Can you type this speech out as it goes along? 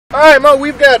Alright, Mo,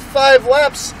 we've got 5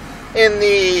 laps in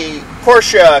the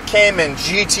Porsche Cayman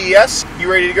GTS.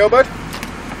 You ready to go, bud?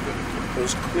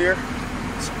 Those clear.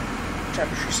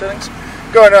 Temperature settings.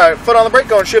 Go ahead, foot on the brake,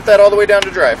 go and shift that all the way down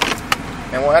to drive.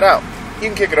 And we'll head out. You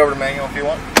can kick it over to manual if you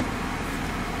want.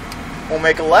 We'll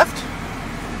make a left.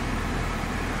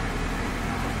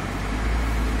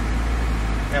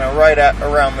 And a right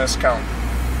around this cone.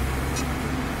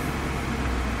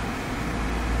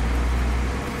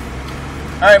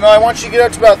 Alright, Mo, I want you to get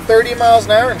up to about 30 miles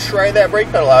an hour and try that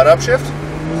brake pedal out. Upshift.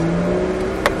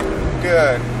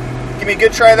 Good. Give me a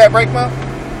good try of that brake, Mo.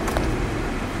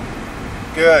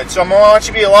 Good. So, Mo, I want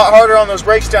you to be a lot harder on those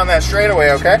brakes down that straightaway,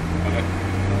 okay? Okay.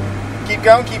 Keep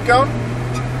going, keep going.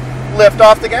 Lift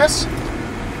off the gas.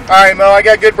 Alright, Mo, I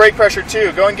got good brake pressure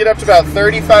too. Go and get up to about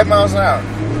 35 miles an hour.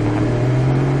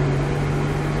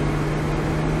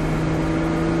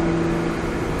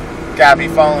 Copy,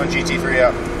 following GT3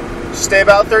 out. Stay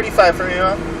about 35 from you,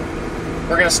 Mo.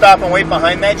 We're going to stop and wait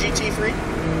behind that GT3.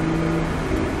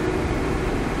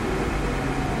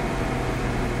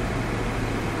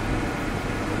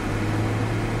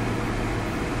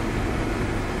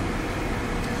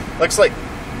 Looks like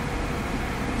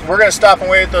we're going to stop and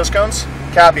wait at those cones.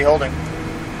 Copy, holding.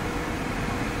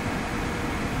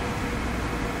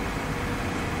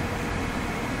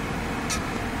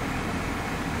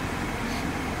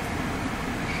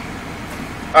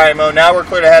 Alright, Mo, now we're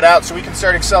clear to head out so we can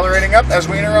start accelerating up as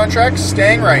we enter on track,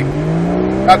 staying right.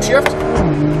 Upshift.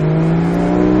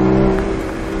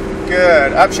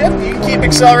 Good. Upshift. You can keep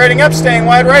accelerating up, staying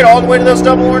wide right all the way to those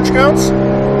double orange cones.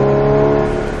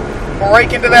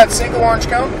 Brake into that single orange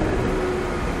cone.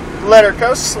 Let her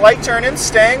coast, slight turn in,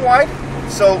 staying wide.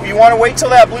 So you want to wait till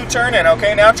that blue turn in,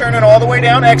 okay? Now turn in all the way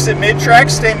down, exit mid-track,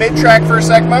 stay mid-track for a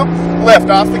sec, Mo. Lift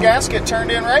off the gas, get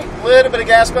turned in right, little bit of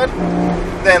gas, bud.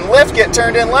 Then lift, get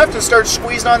turned in left, and start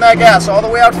squeezing on that gas all the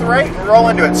way out to the right and roll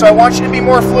into it. So I want you to be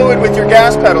more fluid with your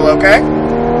gas pedal, okay?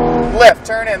 Lift,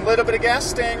 turn in, little bit of gas,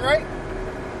 staying right.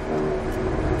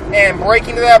 And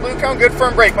braking to that blue cone, good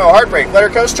firm brake, Mo, hard brake. Let her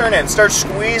coast, turn in, start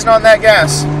squeezing on that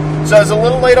gas. So I was a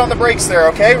little late on the brakes there,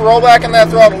 okay? Roll back on that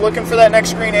throttle, looking for that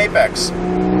next green apex.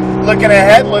 Looking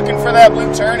ahead, looking for that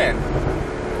blue turn in.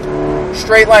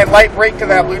 Straight line, light brake to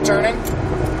that blue turn in.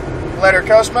 Let her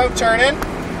coast, Mo, turn in.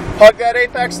 Hug that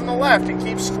apex on the left and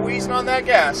keep squeezing on that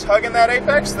gas. Hugging that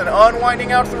apex, then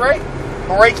unwinding out to the right.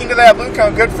 Braking to that blue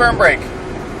cone, good firm brake.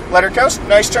 Let her coast,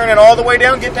 nice turn in all the way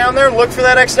down, get down there, look for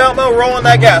that exit out, Mo, rolling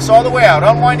that gas all the way out,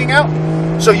 unwinding out.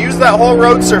 So use that whole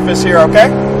road surface here,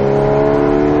 okay?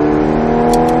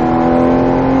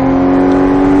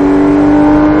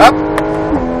 Up.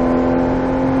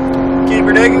 Keep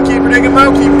her digging,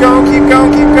 Mo, keep going, keep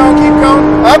going, keep going, keep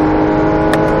going. Up.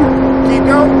 Keep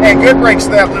going. And good brakes to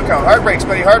that blue cone. Hard brakes,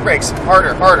 buddy, hard brakes.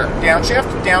 Harder, harder.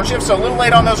 Downshift, so a little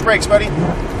late on those brakes, buddy.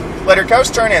 Let her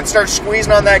coast, turn in, start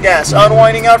squeezing on that gas.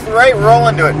 Unwinding out to the right, roll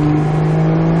into it.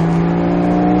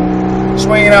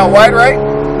 Swinging out wide right.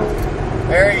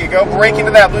 There you go, brake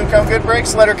into that blue cone, good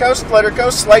brakes. Let her coast,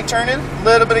 slight turn in.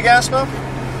 Little bit of gas, Mo.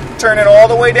 Turn it all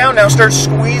the way down, now start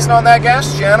squeezing on that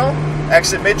gas, gentle.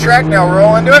 Exit mid-track, now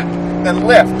roll into it. Then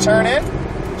lift, turn in,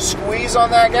 squeeze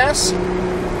on that gas.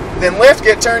 Then lift,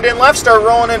 get turned in left, start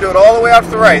rolling into it all the way out to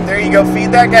the right. There you go,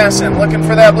 feed that gas in, looking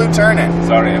for that blue turn in.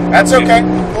 Sorry. That's okay.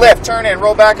 Lift, turn in,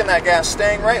 roll back in that gas,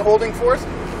 staying right, holding fourth.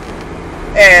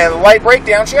 And light brake,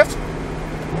 downshift.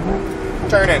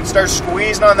 Turn in, start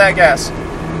squeezing on that gas.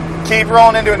 Keep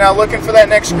rolling into it now, looking for that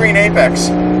next green apex.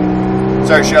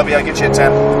 Sorry, Shelby, I'll get you at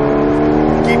 10.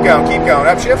 Keep going,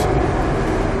 upshift.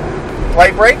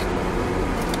 Light brake.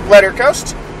 Let her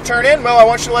coast. Turn in. Well, I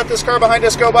want you to let this car behind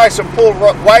us go by, so pull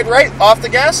wide right off the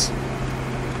gas.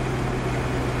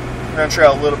 We're going to try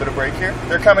a little bit of brake here.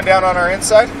 They're coming down on our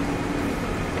inside.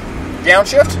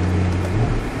 Downshift.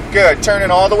 Good. Turn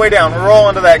in all the way down. Roll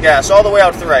into that gas all the way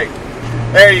out to the right.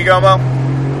 There you go, Mo.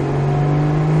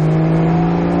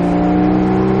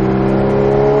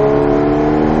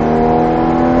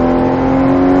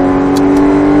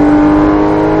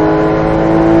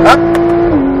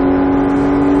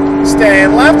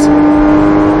 Staying left,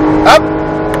 up,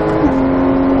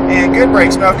 and good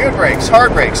brakes, no, good brakes,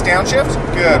 hard brakes, downshift,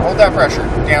 good, hold that pressure,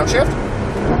 downshift,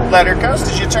 let her coast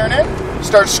as you turn in,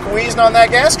 start squeezing on that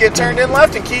gas, get turned in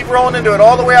left, and keep rolling into it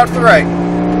all the way out to the right.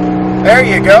 There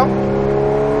you go.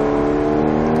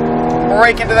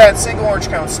 Brake into that single orange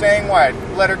cone, staying wide,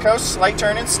 let her coast, slight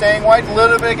turn in, staying wide,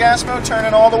 little bit of gas mode,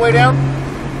 turning all the way down.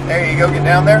 There you go, get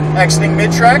down there, exiting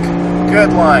mid-track,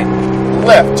 good line,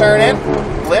 lift, turn in,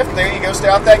 lift, there you go, stay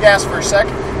off that gas for a sec,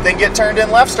 then get turned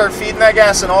in left, start feeding that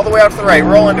gas in all the way out to the right,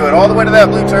 roll into it, all the way to that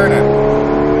blue turn in.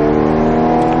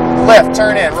 Lift,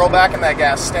 turn in, roll back in that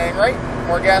gas, staying right.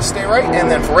 More gas, stay right, and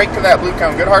then brake to that blue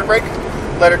cone. Good hard brake.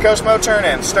 Let her coast mode, turn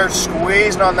in. Start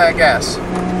squeezing on that gas.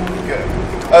 Good.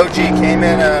 OG came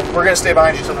in. We're going to stay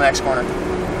behind you till the next corner.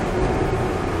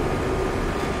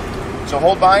 So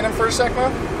hold behind him for a sec,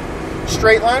 Mo.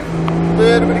 Straight line.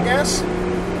 Little bit of gas.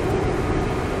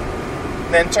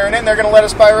 Then turn in. They're going to let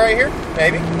us by right here.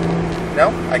 Maybe. No,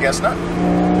 I guess not.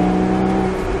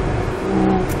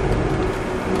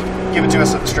 Give it to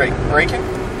us at the straight. Braking.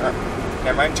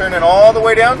 Never mind. Turn in all the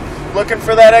way down. Looking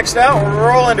for that exit out.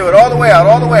 Roll into it all the way out.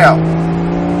 All the way out.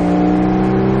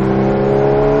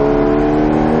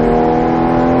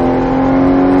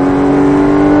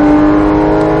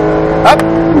 Up.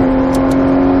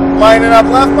 Lining up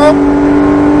left, Mo.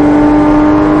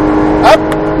 Up.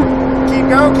 Keep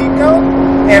going. Keep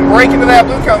going. And brake into that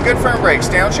blue cone. Good firm brakes.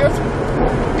 Downshift.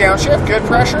 Downshift. Good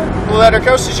pressure. Let her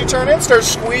coast as you turn in. Start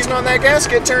squeezing on that gas.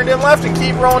 Get turned in left and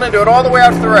keep rolling into it all the way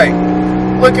out to the right.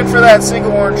 Looking for that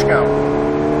single orange cone.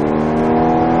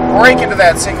 Brake into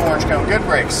that single orange cone. Good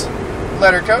brakes.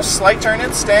 Let her coast. Slight turn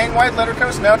in. Staying wide. Let her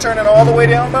coast. Now turning all the way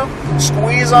down, Mo.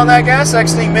 Squeeze on that gas.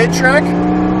 Exiting mid-track.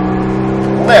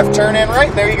 Lift. Turn in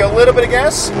right. There you go. Little bit of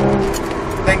gas.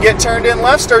 Then get turned in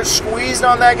left. Start squeezing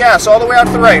on that gas all the way out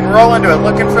to the right. And roll into it.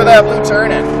 Looking for that blue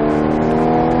turn in.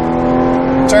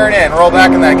 Turn in. Roll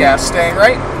back in that gas. Staying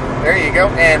right. There you go.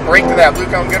 And brake to that blue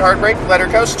cone. Good hard brake. Let her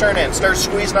coast. Turn in. Start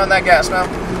squeezing on that gas now.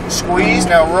 Squeeze.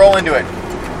 Now roll into it.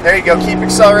 There you go. Keep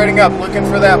accelerating up. Looking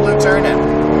for that blue turn in.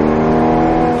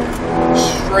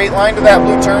 Straight line to that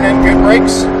blue turn in. Good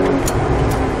brakes.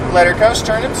 Let her coast.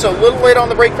 Turn in. So a little late on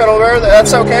the brake pedal there.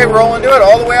 That's okay. Roll into it.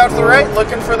 All the way out to the right.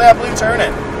 Looking for that blue turn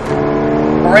in.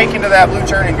 Brake into that blue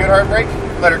turn in. Good hard brake.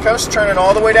 Let her coast. Turn in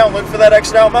all the way down. Look for that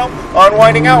exit out, Mo.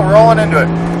 Unwinding out. Rolling into it.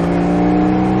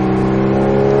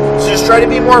 Just try to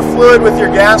be more fluid with your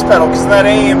gas pedal because that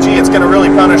AMG, it's going to really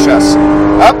punish us.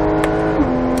 Up.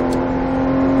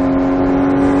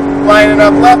 Lining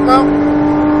up left, Mo.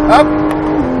 Up.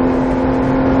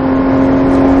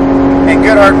 And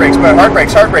good hard brakes, but hard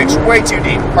brakes, way too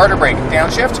deep. Harder brake.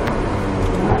 Downshift.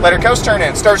 Let her coast, turn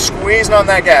in. Start squeezing on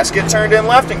that gas. Get turned in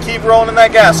left and keep rolling in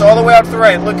that gas all the way out to the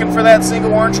right. Looking for that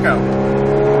single orange cone.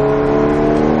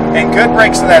 And good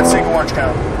brakes to that single orange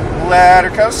cone. Let her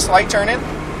coast. Slight turn in.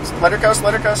 Let her coast,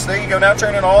 let her coast. There you go. Now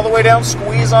turn it all the way down.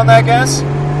 Squeeze on that gas.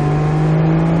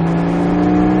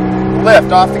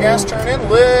 Lift off the gas. Turn in.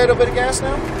 Little bit of gas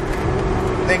now.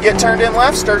 Then get turned in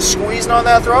left. Start squeezing on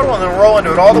that throttle and then roll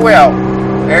into it all the way out.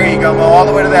 There you go, Mo. All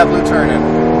the way to that blue turn in.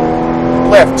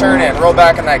 Lift. Turn in. Roll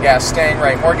back on that gas. Staying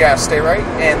right. More gas. Stay right.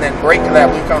 And then brake to that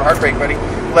blue cone. Hard brake, buddy.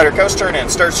 Let her coast. Turn in.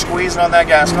 Start squeezing on that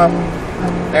gas, Mo.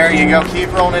 There you go.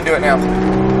 Keep rolling into it now.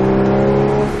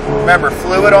 Remember,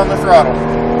 fluid on the throttle.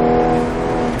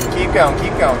 Keep going,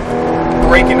 keep going.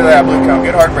 Brake into that blue cone.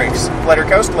 Good hard brakes. Let her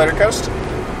coast, let her coast.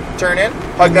 Turn in.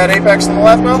 Hug that apex on the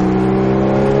left, Mo.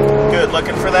 Good.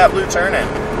 Looking for that blue turn in.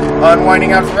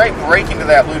 Unwinding out to the right. Brake into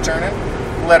that blue turn in.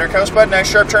 Let her coast, bud. Nice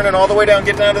sharp turn in all the way down.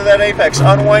 Get down to that apex.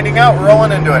 Unwinding out.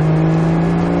 Rolling into it.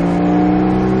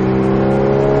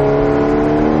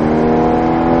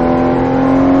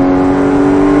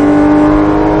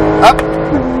 Up.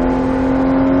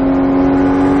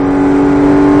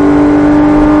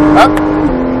 Up.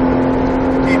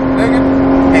 Keep digging.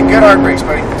 And good hard brakes,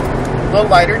 buddy. A little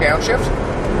lighter, downshift.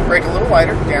 Brake a little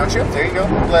lighter, downshift. There you go.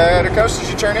 Let her coast as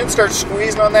you turn in. Start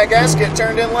squeezing on that gas. Get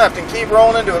turned in left and keep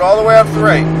rolling into it all the way up to the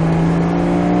right.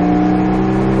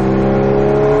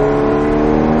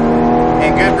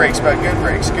 And good brakes, bud. Good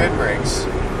brakes. Good brakes.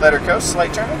 Let her coast.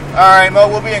 Slight turn. All right, Mo.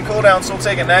 We'll be in cool down, so we'll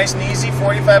take it nice and easy.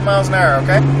 45 miles an hour,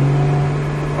 okay?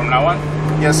 From now on?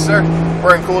 Yes, sir.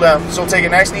 We're in cool down, so we'll take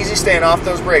it nice and easy, staying off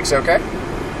those brakes, okay?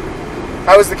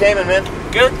 How was the Cayman, man?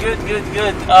 Good.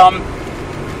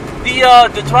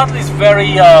 The throttle is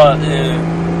very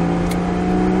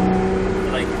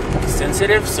like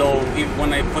sensitive, so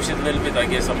when I push it a little bit, I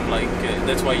guess I'm like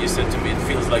that's why you said to me it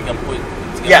feels like I'm putting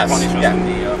yes, yeah. in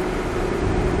the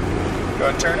Go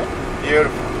and turn it.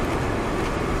 Beautiful.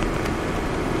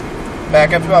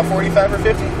 Back up to about 45 or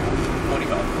 50?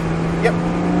 45. Yep.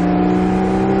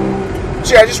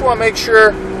 See, I just want to make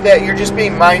sure that you're just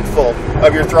being mindful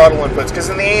of your throttle inputs, because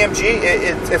in the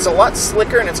AMG, it's a lot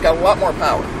slicker and it's got a lot more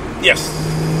power. Yes.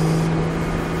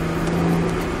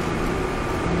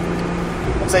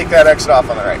 We'll take that exit off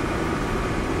on the right.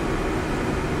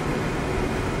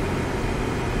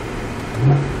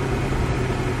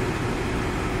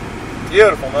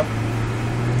 Beautiful, man.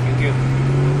 Thank you.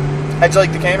 How'd you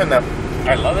like the Cayman, though?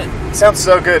 I love it. It sounds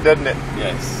so good, doesn't it?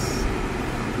 Yes.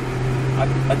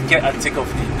 I'd take off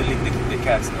the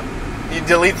cats now. You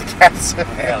delete the cats.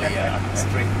 Hell yeah,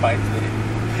 straight pipe with it.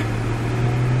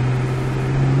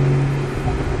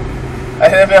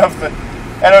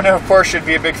 I don't know if Porsche should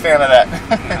be a big fan of that.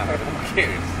 Who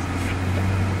cares?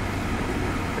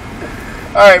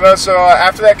 All right, well, so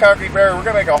after that concrete barrier, we're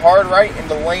gonna make a hard right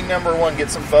into lane number 1, get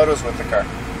some photos with the car.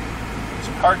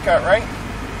 So hard cut right.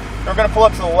 We're gonna pull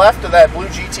up to the left of that blue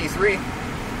GT3.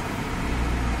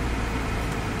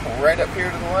 Pull right up here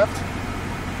to the left.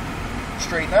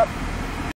 Straighten up.